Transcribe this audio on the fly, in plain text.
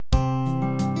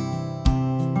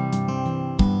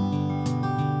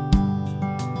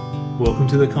Welcome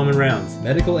to the Common Rounds.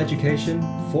 Medical education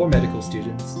for medical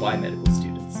students by medical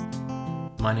students.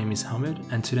 My name is Hamid,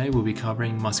 and today we'll be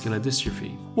covering muscular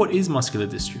dystrophy. What is muscular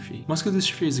dystrophy? Muscular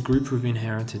dystrophy is a group of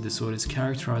inherited disorders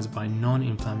characterized by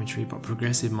non-inflammatory but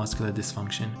progressive muscular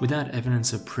dysfunction without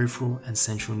evidence of peripheral and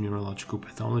central neurological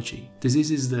pathology.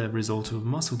 Disease is the result of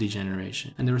muscle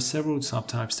degeneration, and there are several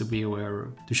subtypes to be aware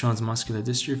of: Duchenne's muscular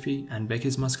dystrophy and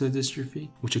Becker's muscular dystrophy,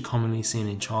 which are commonly seen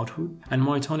in childhood, and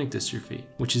myotonic dystrophy,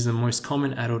 which is the most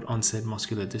common adult-onset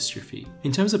muscular dystrophy.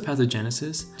 In terms of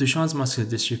pathogenesis, Duchenne's muscular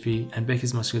dystrophy and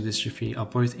Becker's muscular dystrophy are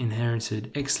both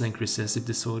inherited X-linked recessive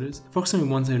disorders. Approximately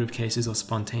 1/3 of cases are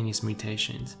spontaneous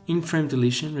mutations. In-frame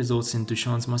deletion results in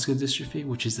Duchenne's muscular dystrophy,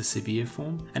 which is the severe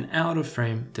form, and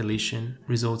out-of-frame deletion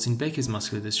results in Becker's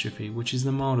muscular dystrophy, which is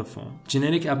the milder form.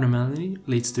 Genetic abnormality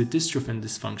leads to dystrophin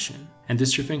dysfunction, and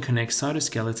dystrophin connects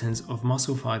cytoskeletons of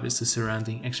muscle fibers to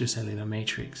surrounding extracellular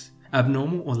matrix.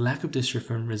 Abnormal or lack of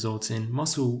dystrophin results in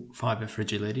muscle fiber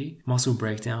fragility, muscle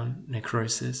breakdown,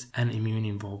 necrosis, and immune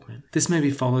involvement. This may be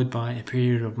followed by a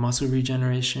period of muscle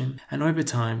regeneration, and over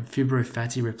time,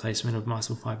 fibrofatty replacement of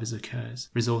muscle fibers occurs,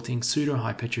 resulting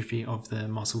pseudohypertrophy of the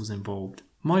muscles involved.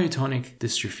 Myotonic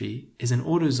dystrophy is an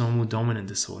autosomal dominant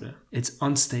disorder. Its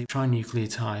unstable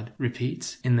trinucleotide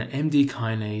repeats in the MD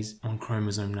kinase on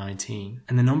chromosome 19,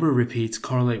 and the number of repeats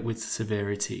correlate with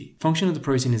severity. Function of the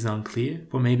protein is unclear,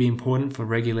 but may be important for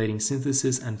regulating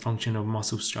synthesis and function of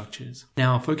muscle structures.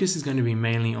 Now, our focus is going to be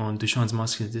mainly on Duchenne's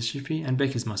muscular dystrophy and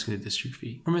Becker's muscular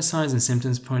dystrophy. From a signs and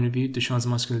symptoms point of view, Duchenne's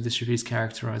muscular dystrophy is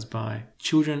characterized by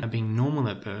children being normal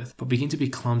at birth, but begin to be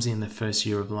clumsy in the first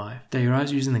year of life. They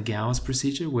arise using the Gow's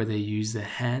procedure, where they use their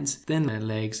hands, then their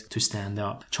legs to stand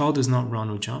up. Child does not run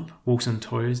or jump, walks on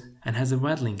toes, and has a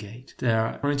waddling gait. They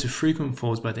are prone to frequent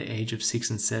falls by the age of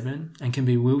 6 and 7 and can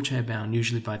be wheelchair bound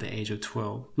usually by the age of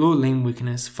 12. Lower limb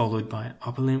weakness followed by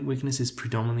upper limb weakness is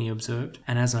predominantly observed,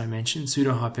 and as I mentioned,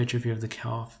 pseudohypertrophy of the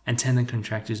calf and tendon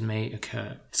contractures may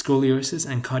occur. Scoliosis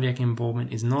and cardiac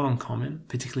involvement is not uncommon,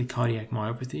 particularly cardiac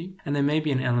myopathy, and there may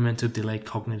be an element of delayed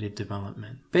cognitive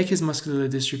development. Becker's muscular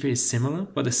dystrophy is similar,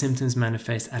 but the symptoms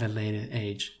manifest at a later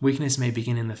age. Weakness may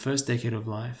begin in the first decade of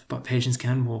life, but patients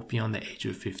can walk beyond the age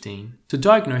of 15. So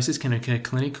diagnosis can occur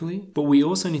clinically, but we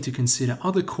also need to consider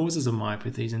other causes of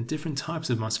myopathies and different types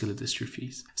of muscular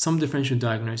dystrophies. Some differential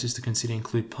diagnoses to consider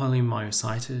include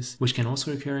polymyositis, which can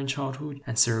also occur in childhood,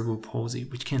 and cerebral palsy,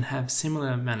 which can have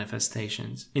similar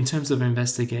manifestations. In terms of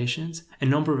investigations, a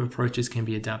number of approaches can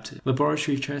be adapted.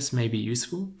 Laboratory tests may be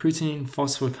useful. Creatine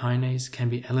phosphokinase can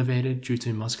be elevated due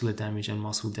to muscular damage and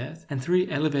muscle death, and 3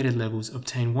 elevated levels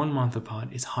obtained 1 month apart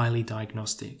is highly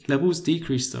diagnostic. Levels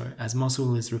decrease though as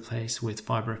muscle is replaced with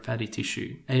fibrofatty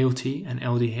tissue. ALT and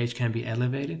LDH can be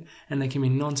elevated, and they can be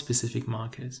non-specific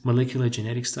markers. Molecular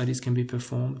genetic studies can be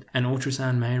performed, and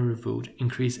ultrasound may reveal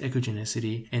increased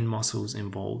echogenicity in muscles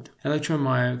involved.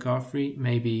 Electromyography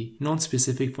may be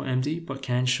non-specific for MD, but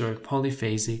can show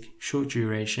polyphasic, short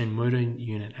duration motor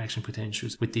unit action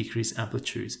potentials with decreased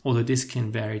amplitudes, although this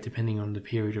can vary depending on the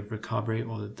period of recovery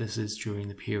or this is during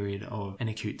the period of an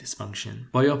acute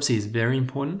dysfunction. Biopsy is very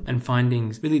important, and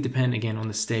findings really depend again on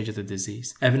the stage of the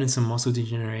disease. Evidence of muscle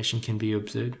degeneration can be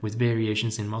observed with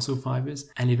variations in muscle fibers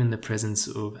and even the presence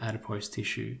of adipose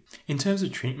tissue. In terms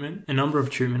of treatment, a number of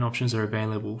treatment options are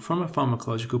available. From a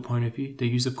pharmacological point of view, the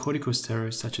use of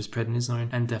corticosteroids such as prednisone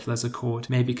and deflazacort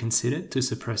may be considered to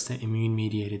suppress the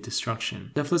immune-mediated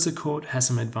destruction. Deflazacort has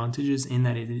some advantages in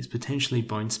that it is potentially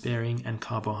bone-sparing and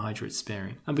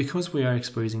carbohydrate-sparing. And because we are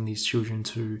exposing these children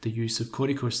to the use of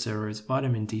corticosteroids,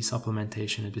 vitamin D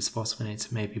supplementation and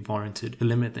bisphosphonates may be warranted to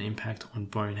limit the impact on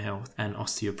bone health and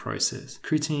osteoporosis.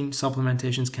 Creatine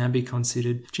supplementations can be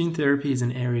considered. Gene therapy is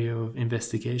an area of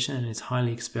investigation and it's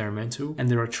highly experimental, and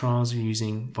there are trials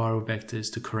using viral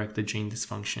vectors to correct the gene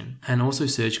dysfunction. And also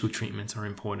surgical treatments are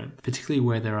important, particularly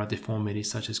where there are deformities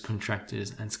such as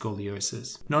contractures and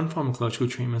scoliosis. Non-pharmacological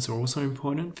treatments are also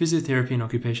important. Physiotherapy and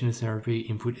occupational therapy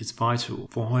input is vital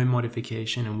for home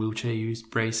modification and wheelchair use,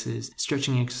 braces,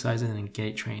 stretching exercises, and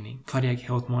gait training. Cardiac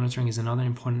health monitoring is another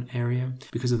important area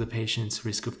because of the patient's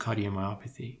risk of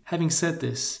cardiomyopathy. Having said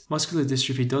this, muscular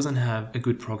dystrophy doesn't have a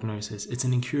good prognosis. It's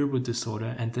an incurable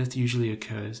disorder, and death usually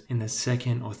occurs in the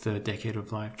 2nd or 3rd decade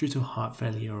of life due to heart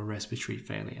failure or respiratory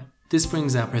failure. This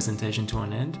brings our presentation to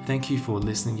an end. Thank you for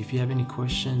listening. If you have any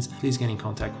questions, please get in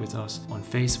contact with us on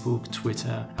Facebook,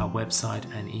 Twitter, our website,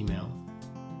 and email.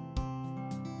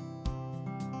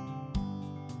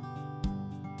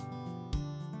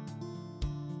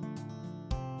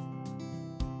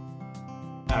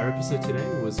 Our episode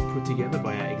today was put together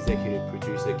by our executive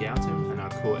producer Gautam and our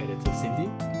core editor Cindy.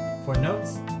 For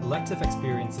notes, elective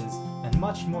experiences, and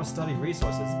much more study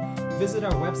resources, visit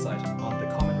our website on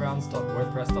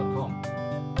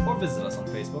thecommonrounds.wordpress.com or visit us on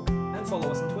Facebook and follow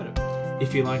us on Twitter.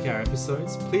 If you like our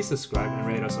episodes, please subscribe and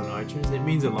rate us on iTunes. It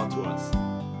means a lot to us.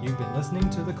 You've been listening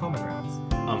to The Common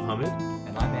Rounds. I'm Hamid,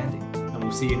 And I'm Andy. and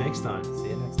we'll see you next time.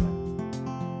 See you next time.